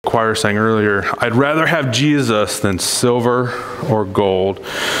choir sang earlier, I'd rather have Jesus than silver or gold.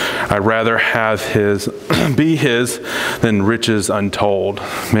 I'd rather have be his than riches untold.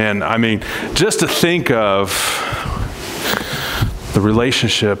 Man, I mean, just to think of the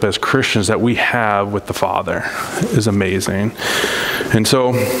relationship as Christians that we have with the Father is amazing. And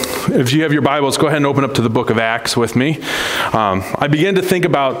so if you have your Bibles, go ahead and open up to the book of Acts with me. I began to think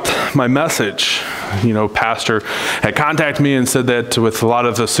about my message. You know, Pastor had contacted me and said that with a lot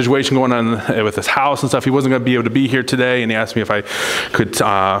of the situation going on with his house and stuff, he wasn't going to be able to be here today, and he asked me if I could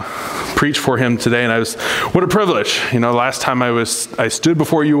preach for him today, and what a privilege. You know, last time I stood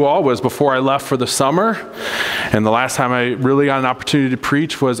before you all was before I left for the summer, and the last time I really got an opportunity to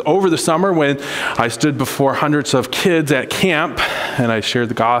preach was over the summer when I stood before hundreds of kids at camp, and I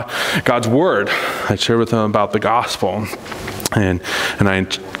shared God's Word. I shared with them about the gospel. And I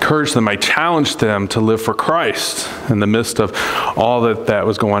encouraged them, I challenged them to live for Christ in the midst of all that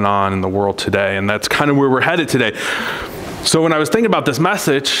was going on in the world today. And that's kind of where we're headed today. So when I was thinking about this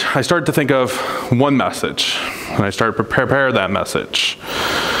message, I started to think of one message. And I started to prepare that message.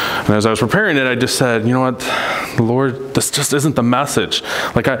 And as I was preparing it, I just said, you know what, Lord, this just isn't the message.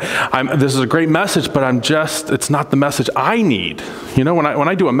 Like this is a great message, but it's not the message I need. You know, when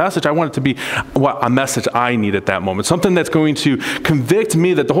I do a message, I want it to be a message I need at that moment. Something that's going to convict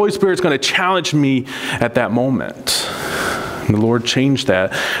me, that the Holy Spirit's going to challenge me at that moment. And the Lord changed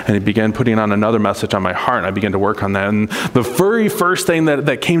that, and he began putting on another message on my heart, and I began to work on that. And the very first thing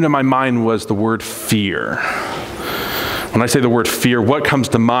that came to my mind was the word fear. When I say the word fear, what comes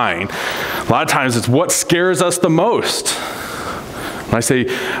to mind? A lot of times it's what scares us the most. When I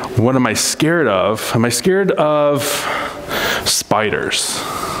say, what am I scared of? Am I scared of spiders?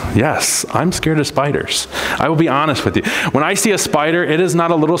 Yes, I'm scared of spiders. I will be honest with you. When I see a spider, it is not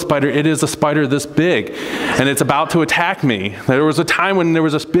a little spider. It is a spider this big, and it's about to attack me. There was a time when there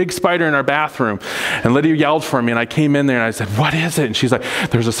was this big spider in our bathroom, and Lydia yelled for me, and I came in there, and I said, what is it? And she's like,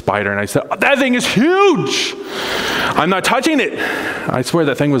 there's a spider. And I said, that thing is huge. I'm not touching it. I swear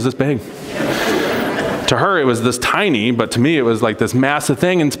that thing was this big. To her, it was this tiny, but to me, it was like this massive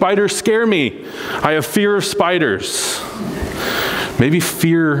thing, and spiders scare me. I have fear of spiders. Maybe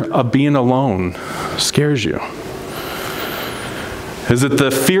fear of being alone scares you. Is it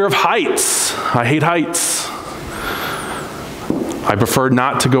the fear of heights? I hate heights. I prefer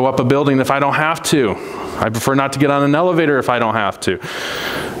not to go up a building if I don't have to. I prefer not to get on an elevator if I don't have to.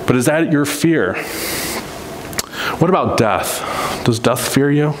 But is that your fear? What about death? Does death fear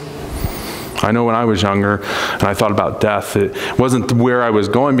you? I know when I was younger and I thought about death, it wasn't where I was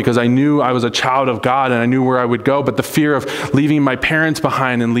going because I knew I was a child of God and I knew where I would go, but the fear of leaving my parents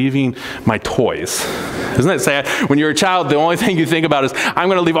behind and leaving my toys. Isn't that sad? When you're a child, the only thing you think about is, I'm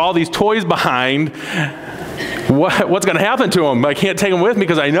going to leave all these toys behind. What's going to happen to them? I can't take them with me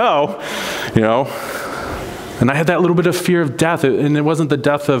because I know, you know. And I had that little bit of fear of death, and it wasn't the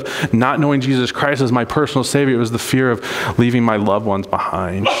death of not knowing Jesus Christ as my personal Savior. It was the fear of leaving my loved ones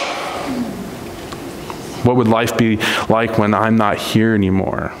behind. What would life be like when I'm not here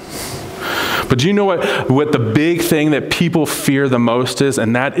anymore? But do you know what the big thing that people fear the most is?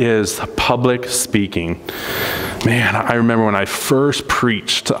 And that is public speaking. Man, I remember when I first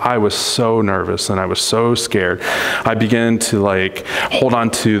preached, I was so nervous and I was so scared. I began to hold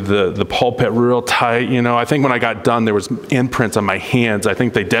on to the pulpit real tight. You know, I think when I got done, there was imprints on my hands. I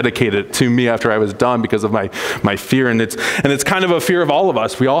think they dedicated it to me after I was done because of my fear. And it's kind of a fear of all of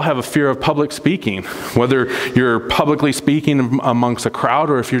us. We all have a fear of public speaking, whether you're publicly speaking amongst a crowd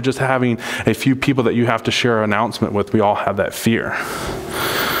or if you're just having a few people that you have to share an announcement with. We all have that fear.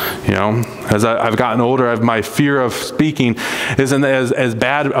 You know, as I've gotten older, my fear of speaking isn't as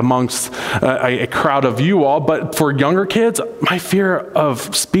bad amongst a crowd of you all, but for younger kids, my fear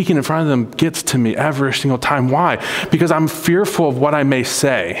of speaking in front of them gets to me every single time. Why? Because I'm fearful of what I may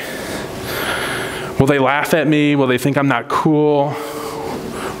say. Will they laugh at me? Will they think I'm not cool?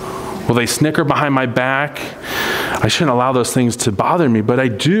 Will they snicker behind my back? I shouldn't allow those things to bother me, but I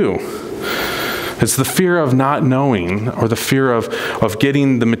do. It's the fear of not knowing, or the fear of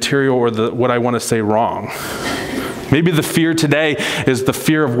getting the material or what I want to say wrong. Maybe the fear today is the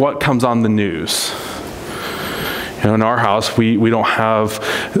fear of what comes on the news. You know, in our house, we don't have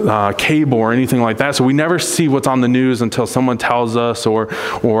cable or anything like that, so we never see what's on the news until someone tells us,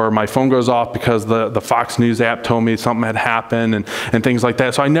 or my phone goes off because the Fox News app told me something had happened and things like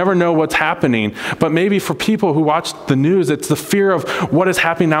that. So I never know what's happening. But maybe for people who watch the news, it's the fear of what is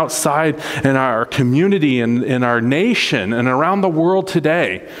happening outside in our community and in our nation and around the world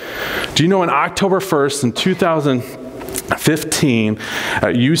today. Do you know on October 1st in 2000, 15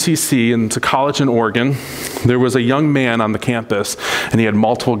 at UCC, and it's a college in Oregon. There was a young man on the campus, and he had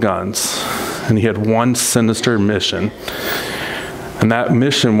multiple guns, and he had one sinister mission. And that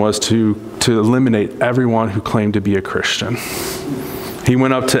mission was to eliminate everyone who claimed to be a Christian. He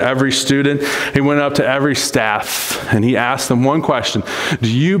went up to every student, he went up to every staff, and he asked them one question: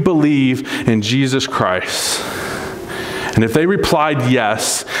 do you believe in Jesus Christ? And if they replied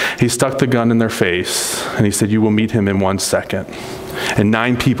yes, he stuck the gun in their face, and he said, you will meet him in 1 second. And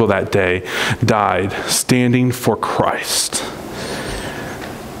 9 people that day died standing for Christ.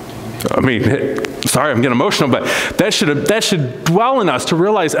 I mean, sorry, I'm getting emotional, but that should dwell in us to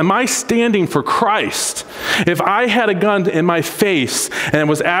realize, am I standing for Christ? If I had a gun in my face and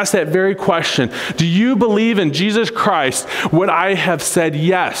was asked that very question, do you believe in Jesus Christ, would I have said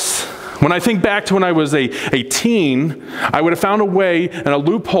yes? When I think back to when I was a teen, I would have found a way and a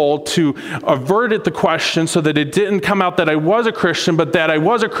loophole to avert the question so that it didn't come out that I was a Christian, but that I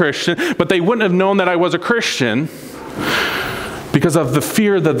was a Christian, but they wouldn't have known that I was a Christian because of the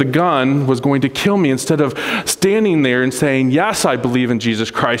fear that the gun was going to kill me, instead of standing there and saying, yes, I believe in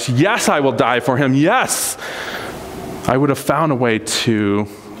Jesus Christ. Yes, I will die for him. Yes, I would have found a way to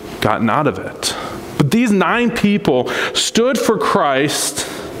gotten out of it. But these 9 people stood for Christ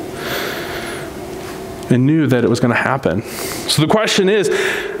and knew that it was going to happen. So the question is,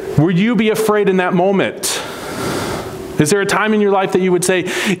 would you be afraid in that moment? Is there a time in your life that you would say,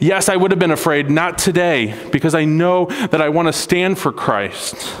 yes, I would have been afraid, not today, because I know that I want to stand for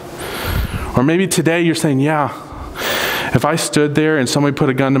Christ? Or maybe today you're saying, yeah, if I stood there and somebody put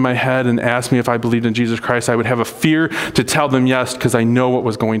a gun to my head and asked me if I believed in Jesus Christ, I would have a fear to tell them yes, because I know what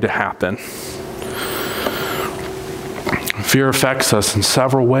was going to happen. Fear affects us in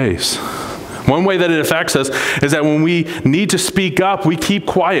several ways. One way that it affects us is that when we need to speak up, we keep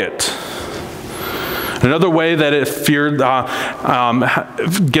quiet. Another way that fear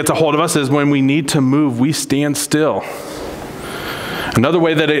gets a hold of us is when we need to move, we stand still. Another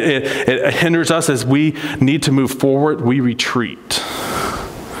way that it hinders us is we need to move forward, we retreat.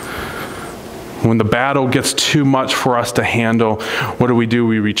 When the battle gets too much for us to handle, what do?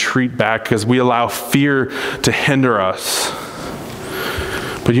 We retreat back because we allow fear to hinder us.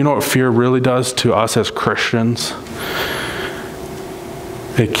 But you know what fear really does to us as Christians?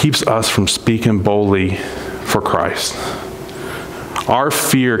 It keeps us from speaking boldly for Christ. Our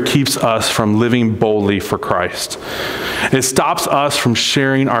fear keeps us from living boldly for Christ. It stops us from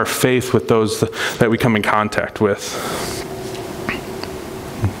sharing our faith with those that we come in contact with.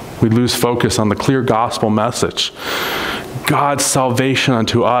 We lose focus on the clear gospel message. God's salvation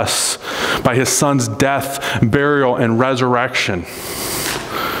unto us by his Son's death, burial, and resurrection.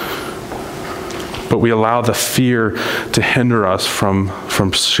 But we allow the fear to hinder us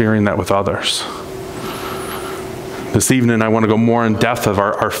from sharing that with others. This evening, I want to go more in depth of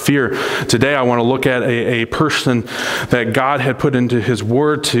our fear. Today, I want to look at a person that God had put into his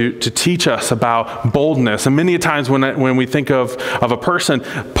word to teach us about boldness. And many times when we think of a person,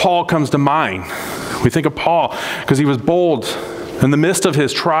 Paul comes to mind. We think of Paul because he was bold. In the midst of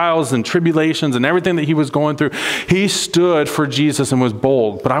his trials and tribulations and everything that he was going through, he stood for Jesus and was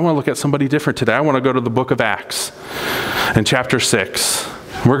bold. But I want to look at somebody different today. I want to go to the book of Acts in chapter 6.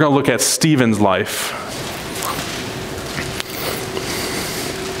 We're going to look at Stephen's life.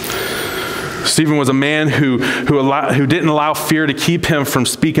 Stephen was a man who didn't allow fear to keep him from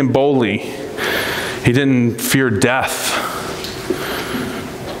speaking boldly. He didn't fear death.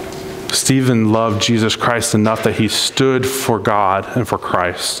 Stephen loved Jesus Christ enough that he stood for God and for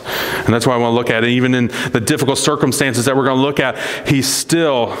Christ. And that's why I want to look at it. Even in the difficult circumstances that we're going to look at, he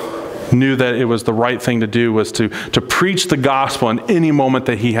still knew that it was the right thing to do, was to preach the gospel in any moment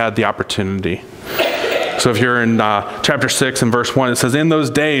that he had the opportunity. So if you're in chapter 6 and verse 1, it says, in those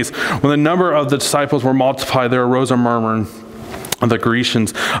days, when the number of the disciples were multiplied, there arose a murmur of the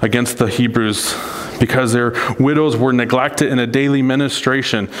Grecians against the Hebrews, because their widows were neglected in a daily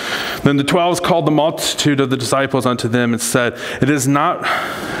ministration. Then the 12 called the multitude of the disciples unto them and said, It is not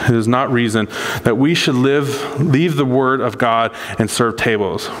reason that we should leave the word of God and serve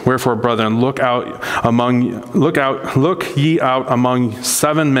tables. Wherefore, brethren, look ye out among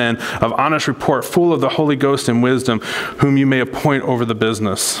 7 men of honest report, full of the Holy Ghost and wisdom, whom you may appoint over the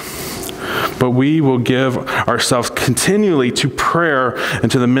business. But we will give ourselves continually to prayer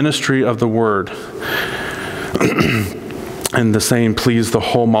and to the ministry of the word. And the saying pleased the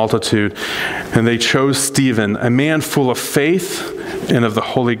whole multitude. And they chose Stephen, a man full of faith and of the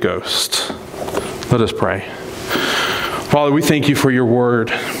Holy Ghost. Let us pray. Father, we thank you for your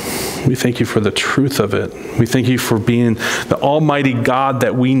word. We thank you for the truth of it. We thank you for being the almighty God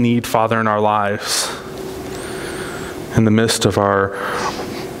that we need, Father, in our lives. in the midst of our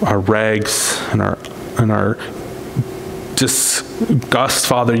rags and our disgust,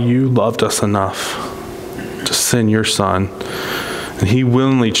 Father, you loved us enough to send your Son. And he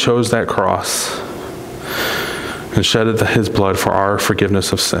willingly chose that cross and shedded his blood for our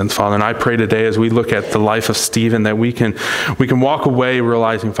forgiveness of sins, Father. And I pray today as we look at the life of Stephen that we can walk away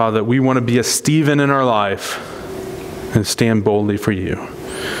realizing, Father, that we want to be a Stephen in our life and stand boldly for you.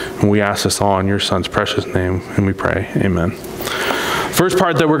 And we ask this all in your Son's precious name, and we pray, amen. First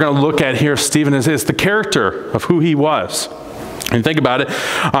part that we're going to look at here of Stephen is the character of who he was. And think about it,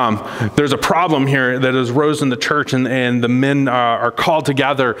 there's a problem here that has rose in the church, and the men are called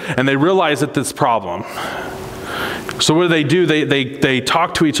together, and they realize that this problem. So what do? They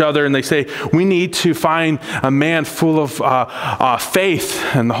talk to each other and they say, we need to find a man full of faith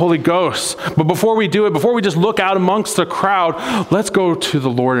and the Holy Ghost. But before we do it, before we just look out amongst the crowd, let's go to the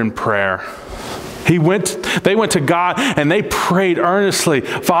Lord in prayer. They went to God and they prayed earnestly,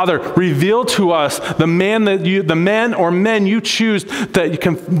 Father, reveal to us the men you choose that you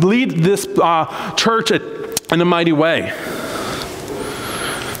can lead this church in a mighty way.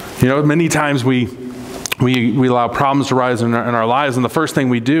 You know, many times we allow problems to rise in our lives, and the first thing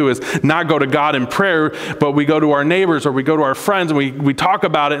we do is not go to God in prayer, but we go to our neighbors or we go to our friends and we talk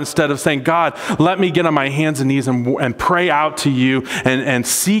about it instead of saying, God, let me get on my hands and knees and pray out to you and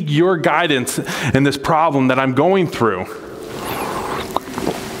seek your guidance in this problem that I'm going through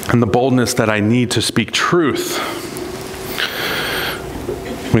and the boldness that I need to speak truth.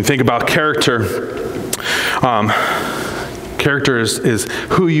 When we think about character, character is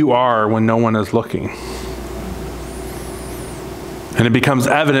who you are when no one is looking. And it becomes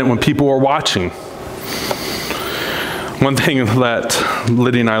evident when people are watching. One thing that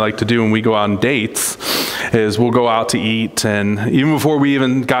Lydia and I like to do when we go out on dates is we'll go out to eat, and even before we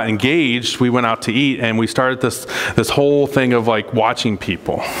even got engaged, we went out to eat, and we started this whole thing of like watching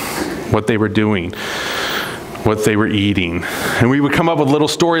people, what they were doing, what they were eating. And we would come up with little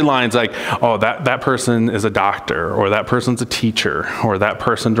storylines like, oh, that person is a doctor, or that person's a teacher, or that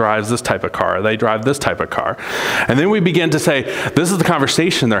person drives this type of car, they drive this type of car. And then we begin to say, this is the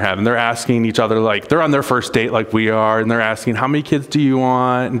conversation they're having. They're asking each other, like, they're on their first date like we are, and they're asking, how many kids do you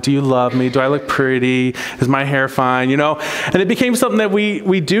want? And do you love me? Do I look pretty? Is my hair fine? You know? And it became something that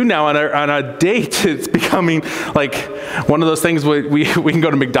we do now on a date. It's becoming like one of those things we can go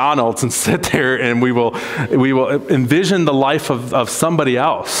to McDonald's and sit there and we will envision the life of somebody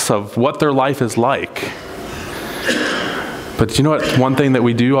else, of what their life is like. But you know what? One thing that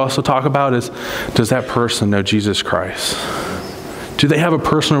we do also talk about is, does that person know Jesus Christ? Do they have a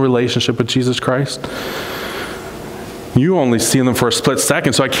personal relationship with Jesus Christ? You only see them for a split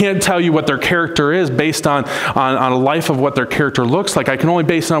second, so I can't tell you what their character is based on a life of what their character looks like. I can only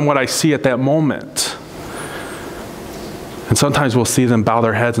base it on what I see at that moment. And sometimes we'll see them bow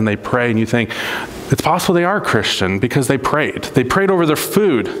their heads and they pray, and you think, it's possible they are Christian because they prayed. They prayed over their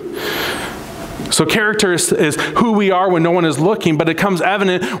food. So character is who we are when no one is looking, but it comes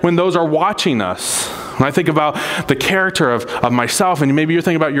evident when those are watching us. When I think about the character of myself, and maybe you're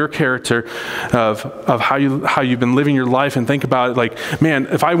thinking about your character of how you've been living your life, and think about it like, man,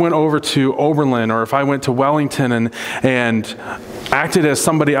 if I went over to Oberlin or if I went to Wellington and acted as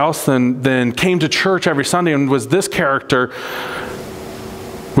somebody else then came to church every Sunday and was this character,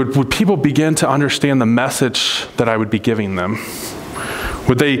 would people begin to understand the message that I would be giving them?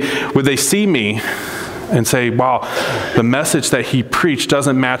 Would they see me and say, wow, the message that he preached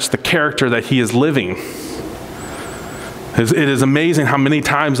doesn't match the character that he is living? It is amazing how many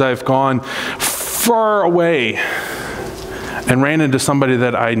times I've gone far away and ran into somebody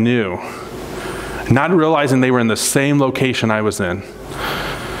that I knew, not realizing they were in the same location I was in.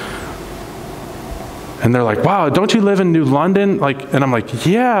 And they're like, wow, don't you live in New London? And I'm like,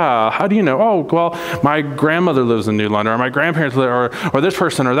 yeah, how do you know? Oh, well, my grandmother lives in New London, or my grandparents live, or this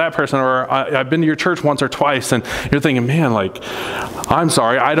person, or that person, or I've been to your church once or twice. And you're thinking, man, like, I'm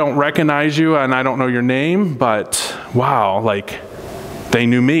sorry, I don't recognize you and I don't know your name, but wow, like, they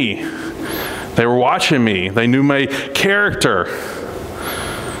knew me. They were watching me. They knew my character.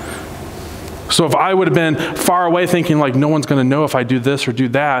 So if I would have been far away thinking like no one's going to know if I do this or do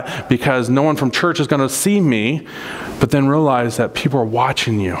that because no one from church is going to see me, but then realize that people are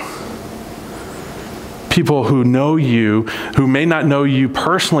watching you. People who know you, who may not know you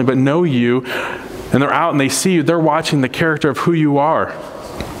personally, but know you, and they're out and they see you, they're watching the character of who you are.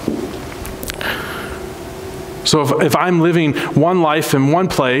 So if I'm living one life in one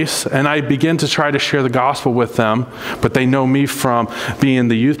place and I begin to try to share the gospel with them, but they know me from being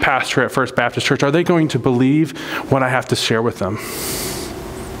the youth pastor at First Baptist Church, are they going to believe what I have to share with them?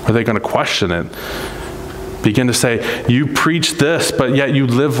 Are they going to question it? begin to say, you preach this, but yet you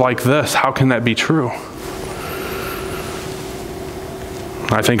live like this. How can that be true?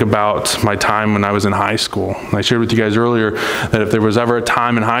 I think about my time when I was in high school. I shared with you guys earlier that if there was ever a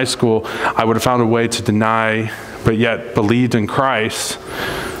time in high school, I would have found a way to deny, but yet believed in Christ,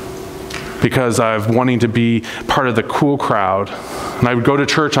 because of wanting to be part of the cool crowd. And I would go to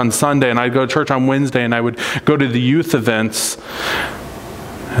church on Sunday, and I'd go to church on Wednesday, and I would go to the youth events,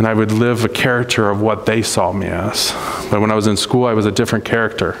 and I would live a character of what they saw me as. But when I was in school, I was a different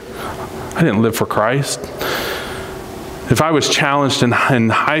character. I didn't live for Christ. If I was challenged in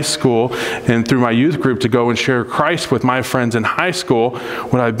high school and through my youth group to go and share Christ with my friends in high school,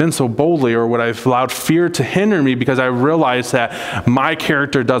 would I have been so boldly, or would I have allowed fear to hinder me because I realized that my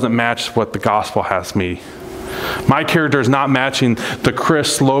character doesn't match what the gospel has me? My character is not matching the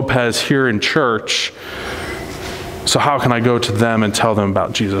Chris Lopez here in church. So how can I go to them and tell them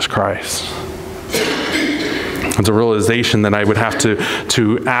about Jesus Christ? It's a realization that I would have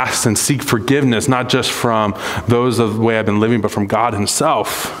to ask and seek forgiveness, not just from those of the way I've been living, but from God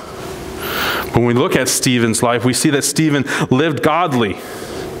himself. When we look at Stephen's life, we see that Stephen lived godly.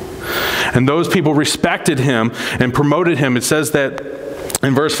 And those people respected him and promoted him. It says that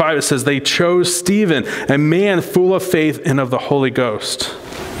in verse 5, it says, they chose Stephen, a man full of faith and of the Holy Ghost.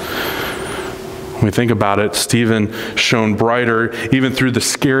 When we think about it, Stephen shone brighter even through the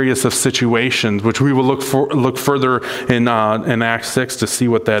scariest of situations, which we will look further in Acts 6 to see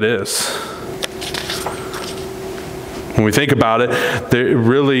what that is. When we think about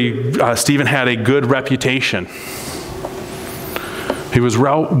it, Stephen had a good reputation. He was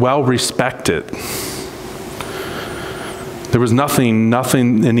well respected. There was nothing,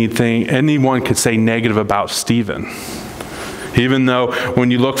 anything anyone could say negative about Stephen. Even though when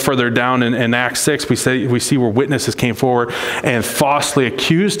you look further down in Acts 6, we see where witnesses came forward and falsely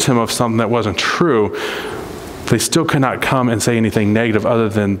accused him of something that wasn't true, they still could not come and say anything negative other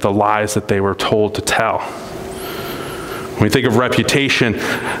than the lies that they were told to tell. When we think of reputation,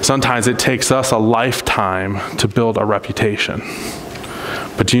 sometimes it takes us a lifetime to build a reputation.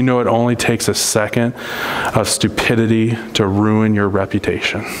 But do you know it only takes a second of stupidity to ruin your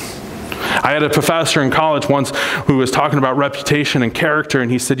reputation? I had a professor in college once who was talking about reputation and character,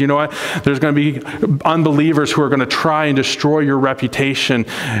 and he said, you know what, there's going to be unbelievers who are going to try and destroy your reputation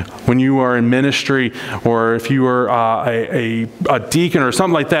when you are in ministry, or if you are a deacon or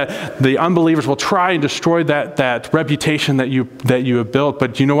something like that. The unbelievers will try and destroy that reputation that you have built.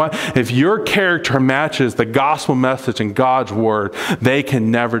 But you know what? If your character matches the gospel message and God's word, they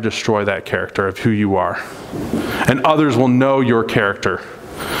can never destroy that character of who you are. And others will know your character.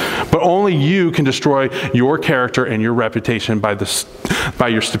 But only you can destroy your character and your reputation by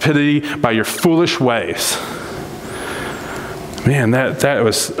your stupidity, by your foolish ways. Man, that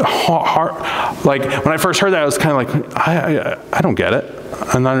was hard. Like, when I first heard that, I was kind of like, I don't get it.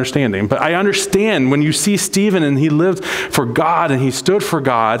 I'm not understanding. But I understand when you see Stephen and he lived for God and he stood for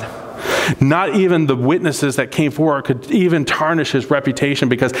God, not even the witnesses that came forward could even tarnish his reputation,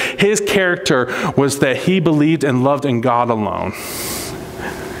 because his character was that he believed and loved in God alone.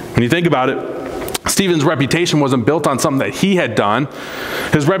 When you think about it, Stephen's reputation wasn't built on something that he had done.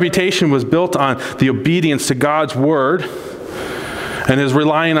 His reputation was built on the obedience to God's word and his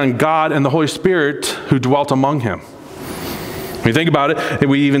relying on God and the Holy Spirit who dwelt among him. When you think about it,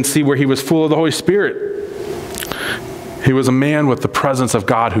 we even see where he was full of the Holy Spirit. He was a man with the presence of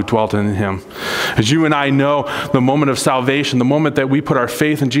God who dwelt in him. As you and I know, the moment of salvation, the moment that we put our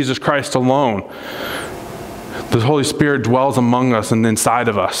faith in Jesus Christ alone, the Holy Spirit dwells among us and inside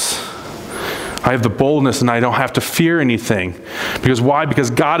of us. I have the boldness and I don't have to fear anything. Because why? Because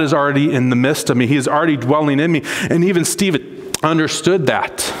God is already in the midst of me. He is already dwelling in me. And even Stephen understood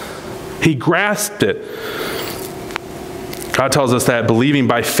that. He grasped it. God tells us that believing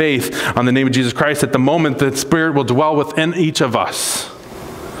by faith on the name of Jesus Christ, at the moment the Spirit will dwell within each of us.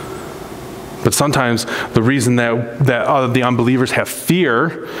 But sometimes the reason that the unbelievers have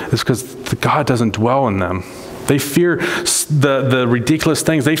fear is because God doesn't dwell in them. They fear the ridiculous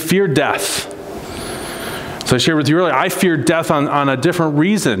things. They fear death. So I shared with you earlier, I fear death on a different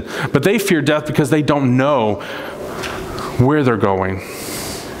reason. But they fear death because they don't know where they're going.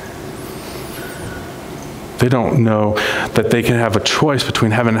 They don't know that they can have a choice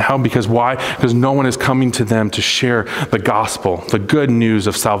between heaven and hell. Because why? Because no one is coming to them to share the gospel, the good news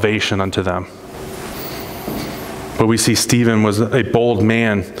of salvation unto them. But we see Stephen was a bold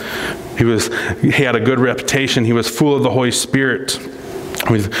man. He had a good reputation. He was full of the Holy Spirit.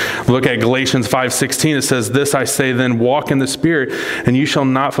 We look at Galatians 5:16. It says, "This I say then, walk in the Spirit, and you shall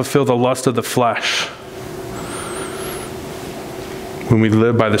not fulfill the lust of the flesh." When we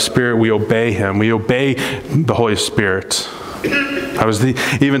live by the Spirit, we obey him. We obey the Holy Spirit. I was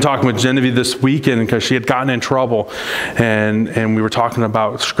even talking with Genevieve this weekend because she had gotten in trouble. And we were talking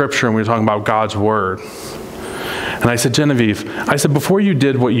about Scripture and we were talking about God's Word. And I said, Genevieve, I said, before you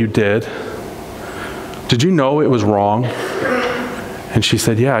did what you did you know it was wrong? And she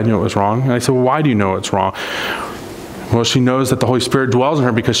said, yeah, I knew it was wrong. And I said, well, why do you know it's wrong? Well, she knows that the Holy Spirit dwells in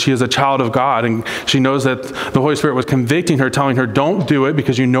her because she is a child of God. And she knows that the Holy Spirit was convicting her, telling her, don't do it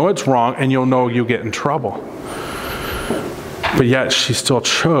because you know it's wrong and you'll know you'll get in trouble. But yet she still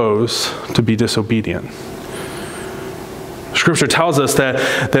chose to be disobedient. Scripture tells us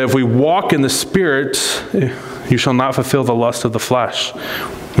that if we walk in the Spirit, you shall not fulfill the lust of the flesh.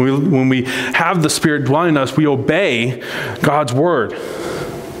 When we have the Spirit dwelling in us, we obey God's Word.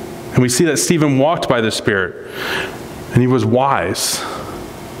 And we see that Stephen walked by the Spirit, and he was wise.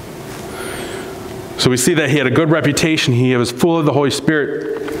 So we see that he had a good reputation. He was full of the Holy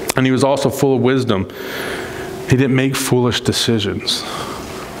Spirit, and he was also full of wisdom. He didn't make foolish decisions.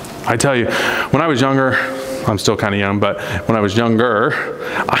 I tell you, when I was younger, I'm still kind of young, but when I was younger,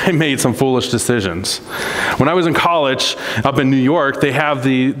 I made some foolish decisions. When I was in college up in New York, they have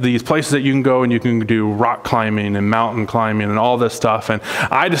these places that you can go and you can do rock climbing and mountain climbing and all this stuff. And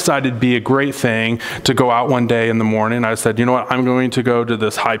I decided it'd be a great thing to go out one day in the morning. I said, you know what, I'm going to go to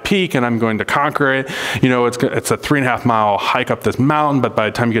this high peak and I'm going to conquer it. You know, it's a 3.5 mile hike up this mountain, but by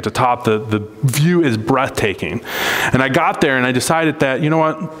the time you get to the top, the view is breathtaking. And I got there and I decided that, you know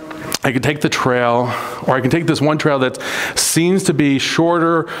what, I could take the trail, or I can take this one trail that seems to be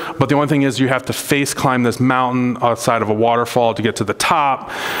shorter, but the only thing is you have to face climb this mountain outside of a waterfall to get to the top.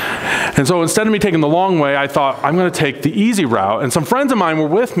 And so instead of me taking the long way, I thought, I'm going to take the easy route. And some friends of mine were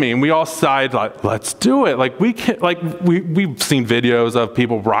with me, and we all decided, like, let's do it. Like, we've seen videos of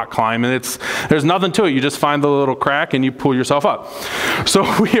people rock climbing. There's nothing to it. You just find the little crack and you pull yourself up. So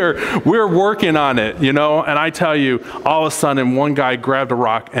we're working on it, you know. And I tell you, all of a sudden, one guy grabbed a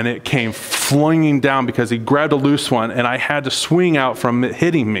rock and it came flinging down because he grabbed a loose one, and I had to swing out from it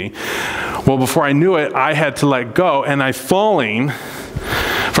hitting me. Well, before I knew it, I had to let go, and I'm falling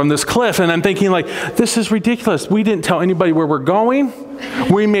from this cliff, and I'm thinking, like, this is ridiculous. We didn't tell anybody where we're going.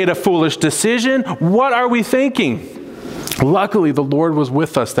 We made a foolish decision. What are we thinking? Luckily, the Lord was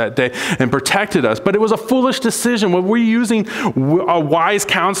with us that day and protected us, but it was a foolish decision. Were we using a wise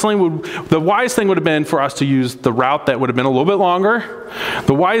counseling? The wise thing would have been for us to use the route that would have been a little bit longer.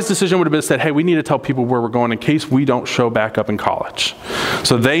 The wise decision would have been said, hey, we need to tell people where we're going in case we don't show back up in college.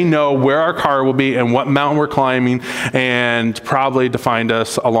 So they know where our car will be and what mountain we're climbing, and probably to find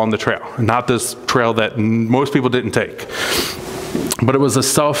us along the trail, not this trail that most people didn't take. But it was a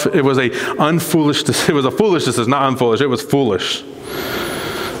foolish decision, not unfoolish, it was foolish.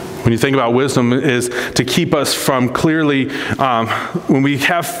 When you think about wisdom, is to keep us from clearly, when we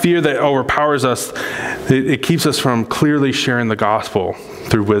have fear that overpowers us, it keeps us from clearly sharing the gospel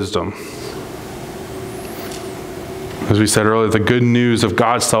through wisdom. As we said earlier, the good news of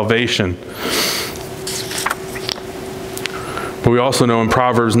God's salvation. But we also know in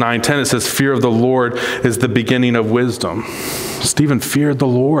Proverbs 9:10 it says, fear of the Lord is the beginning of wisdom. Stephen feared the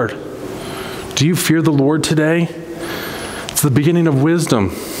Lord. Do you fear the Lord today? It's the beginning of wisdom.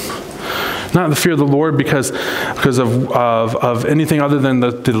 Not the fear of the Lord because of anything other than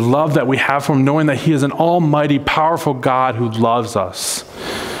the love that we have for him, knowing that he is an almighty, powerful God who loves us.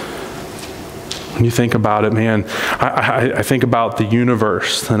 When you think about it, man, I think about the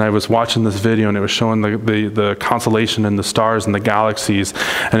universe, and I was watching this video, and it was showing the constellation and the stars and the galaxies,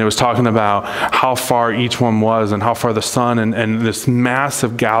 and it was talking about how far each one was and how far the sun and this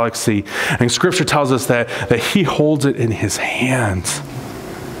massive galaxy. And Scripture tells us that he holds it in his hands.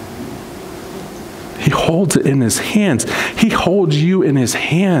 He holds it in his hands. He holds you in his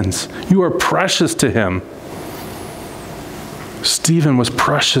hands. You are precious to him. Stephen was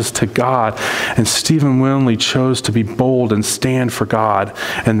precious to God, and Stephen willingly chose to be bold and stand for God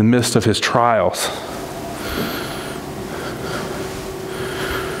in the midst of his trials.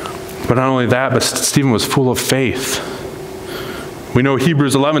 But not only that, but Stephen was full of faith. We know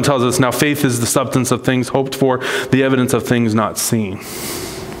Hebrews 11 tells us, now faith is the substance of things hoped for, the evidence of things not seen.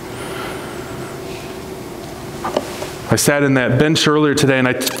 I sat in that bench earlier today, and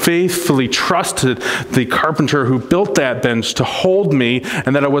I faithfully trusted the carpenter who built that bench to hold me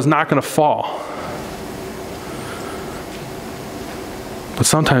and that I was not going to fall. But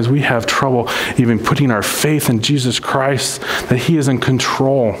sometimes we have trouble even putting our faith in Jesus Christ, that he is in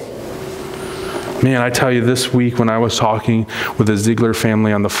control. Man, I tell you, this week when I was talking with the Ziegler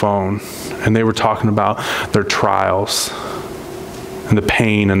family on the phone, and they were talking about their trials and the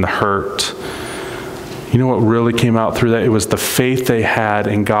pain and the hurt, You know what really came out through that? It was the faith they had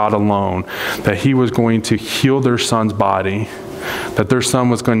in God alone, that he was going to heal their son's body, that their son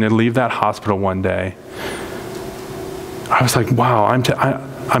was going to leave that hospital one day. I was like, wow,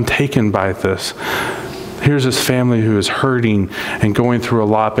 I'm taken by this. Here's this family who is hurting and going through a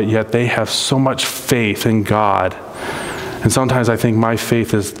lot, but yet they have so much faith in God. And sometimes I think my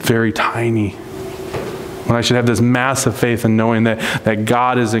faith is very tiny, when I should have this massive faith in knowing that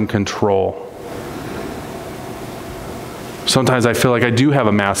God is in control. Sometimes I feel like I do have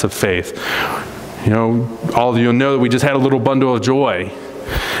a massive faith. You know, all of you know that we just had a little bundle of joy.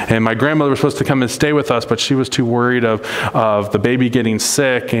 And my grandmother was supposed to come and stay with us, but she was too worried of the baby getting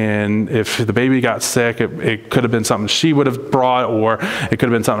sick. And if the baby got sick, it could have been something she would have brought, or it could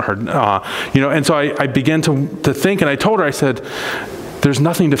have been something her, And so I began to think, and I told her, I said, there's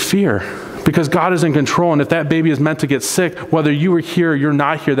nothing to fear, because God is in control. And if that baby is meant to get sick, whether you were here or you're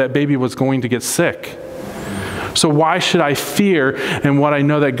not here, that baby was going to get sick. So why should I fear in what I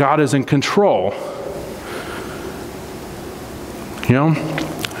know that God is in control? You know,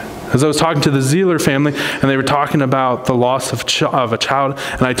 as I was talking to the Zeeler family, and they were talking about the loss of a child,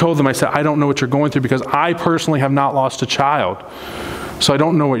 and I told them, I said, I don't know what you're going through, because I personally have not lost a child. So I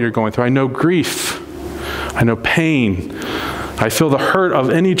don't know what you're going through. I know grief. I know pain. I feel the hurt of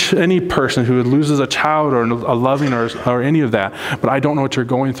any person who loses a child or a loving or any of that. But I don't know what you're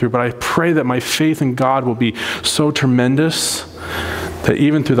going through. But I pray that my faith in God will be so tremendous that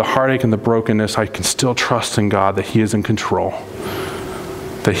even through the heartache and the brokenness, I can still trust in God that he is in control.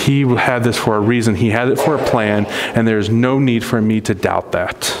 That he had this for a reason. He had it for a plan, and there's no need for me to doubt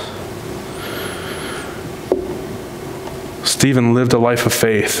that. Stephen lived a life of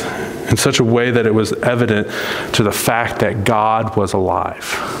faith in such a way that it was evident to the fact that God was alive.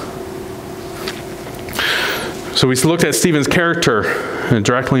 So we looked at Stephen's character, and it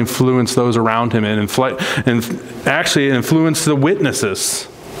directly influenced those around him, and actually influenced the witnesses.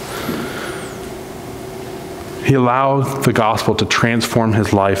 He allowed the gospel to transform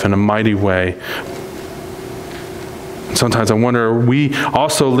his life in a mighty way. Sometimes I wonder, are we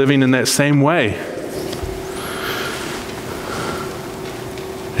also living in that same way?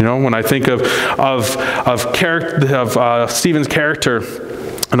 You know, when I think of Stephen's character,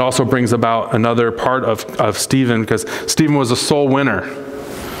 it also brings about another part of Stephen, because Stephen was a soul winner.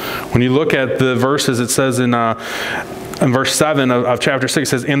 When you look at the verses, it says in verse 7 of chapter 6,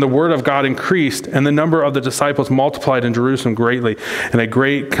 it says, "And the word of God increased, and the number of the disciples multiplied in Jerusalem greatly, and a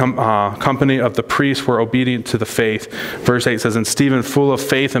great company of the priests were obedient to the faith." Verse 8 says, "And Stephen, full of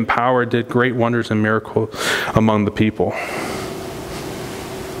faith and power, did great wonders and miracles among the people."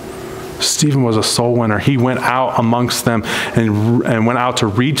 Stephen was a soul winner. He went out amongst them and went out to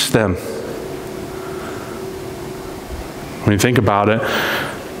reach them. When you think about it,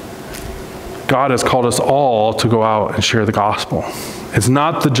 God has called us all to go out and share the gospel. It's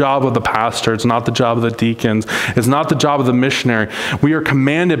not the job of the pastor. It's not the job of the deacons. It's not the job of the missionary. We are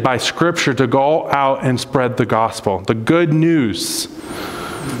commanded by Scripture to go out and spread the gospel, the good news.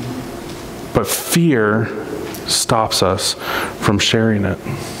 But fear stops us from sharing it.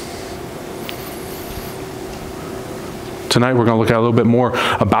 Tonight we're going to look at a little bit more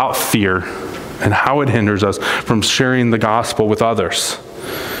about fear and how it hinders us from sharing the gospel with others.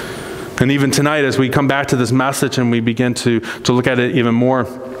 And even tonight, as we come back to this message and we begin to look at it even more,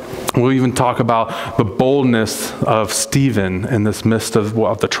 we'll even talk about the boldness of Stephen in this midst of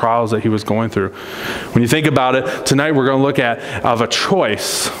the trials that he was going through. When you think about it, tonight we're going to look at a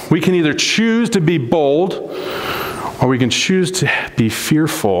choice. We can either choose to be bold, or we can choose to be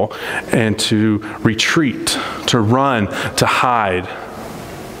fearful and to retreat, to run, to hide,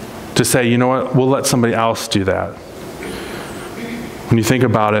 to say, you know what, we'll let somebody else do that. When you think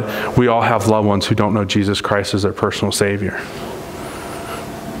about it, we all have loved ones who don't know Jesus Christ as their personal Savior.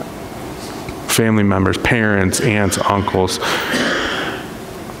 Family members, parents, aunts, uncles,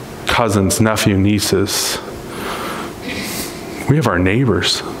 cousins, nephew, nieces. We have our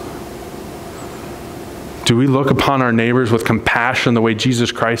neighbors. Do we look upon our neighbors with compassion the way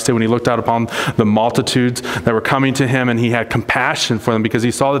Jesus Christ did when he looked out upon the multitudes that were coming to him, and he had compassion for them because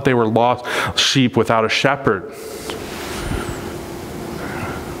he saw that they were lost sheep without a shepherd?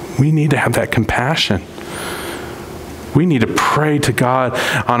 We need to have that compassion. We need to pray to God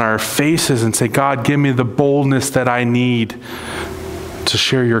on our faces and say, God, give me the boldness that I need to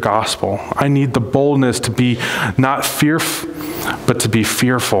share your gospel. I need the boldness to be not fearful, but to be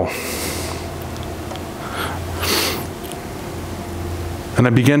fearful. And I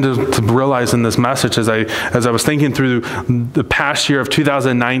began to realize in this message as I was thinking through the past year of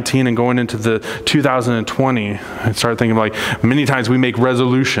 2019 and going into the 2020, I started thinking like many times we make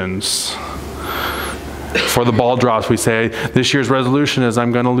resolutions. Before the ball drops, we say, this year's resolution is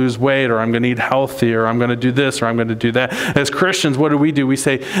I'm going to lose weight, or I'm going to eat healthy, or I'm going to do this, or I'm going to do that. As Christians, what do? We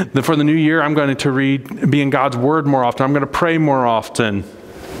say that for the new year, I'm going to be in God's Word more often. I'm going to pray more often.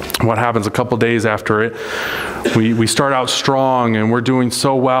 What happens a couple days after it? We start out strong and we're doing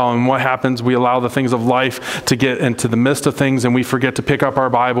so well, and what happens? We allow the things of life to get into the midst of things, and we forget to pick up our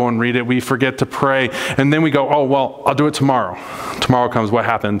Bible and read it. We forget to pray, and then we go, oh, well, I'll do it tomorrow. Tomorrow comes, what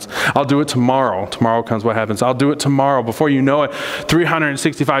happens? I'll do it tomorrow. Tomorrow comes, what happens? I'll do it tomorrow. Before you know it,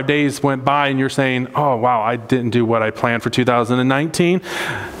 365 days went by and you're saying, oh, wow, I didn't do what I planned for 2019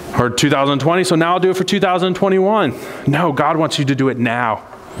 or 2020, so now I'll do it for 2021. No, God wants you to do it now.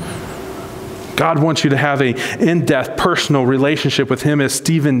 God wants you to have an in-depth personal relationship with Him as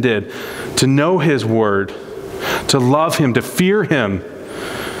Stephen did, to know His Word, to love Him, to fear Him,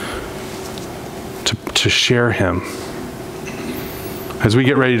 to share Him. As we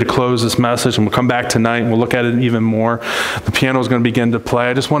get ready to close this message, and we'll come back tonight and we'll look at it even more, the piano is going to begin to play.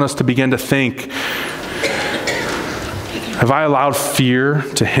 I just want us to begin to think, have I allowed fear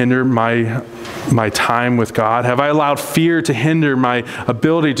to hinder my time with God? Have I allowed fear to hinder my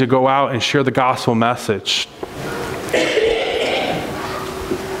ability to go out and share the gospel message?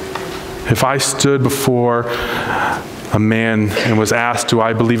 If I stood before a man and was asked, do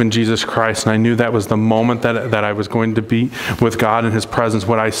I believe in Jesus Christ? And I knew that was the moment that I was going to be with God in His presence,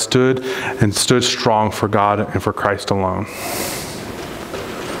 when I stood strong for God and for Christ alone.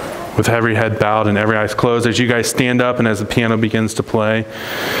 With every head bowed and every eyes closed, as you guys stand up and as the piano begins to play,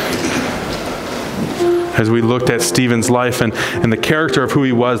 as we looked at Stephen's life and the character of who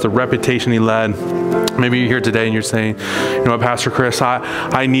he was, the reputation he led. Maybe you're here today and you're saying, you know what, Pastor Chris,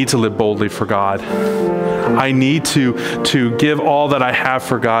 I need to live boldly for God. I need to give all that I have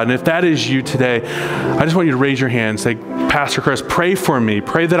for God. And if that is you today, I just want you to raise your hand and say, Pastor Chris, pray for me.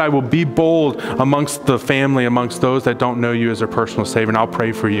 Pray that I will be bold amongst the family, amongst those that don't know you as their personal Savior, and I'll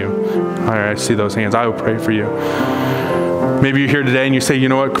pray for you. All right, I see those hands. I will pray for you. Maybe you're here today and you say, you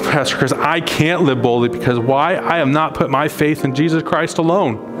know what, Pastor Chris, I can't live boldly because why? I have not put my faith in Jesus Christ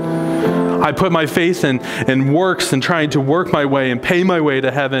alone. I put my faith in works and trying to work my way and pay my way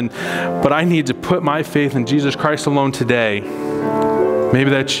to heaven, but I need to put my faith in Jesus Christ alone today. Maybe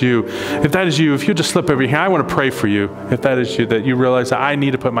that's you. If that is you, if you just slip over here, I want to pray for you. If that is you, that you realize that I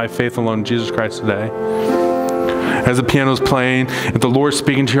need to put my faith alone in Jesus Christ today. As the piano is playing, if the Lord's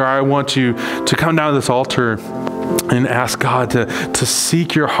speaking to you, I want you to come down to this altar and ask God to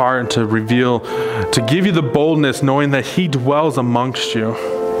seek your heart and to reveal, to give you the boldness knowing that He dwells amongst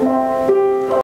you.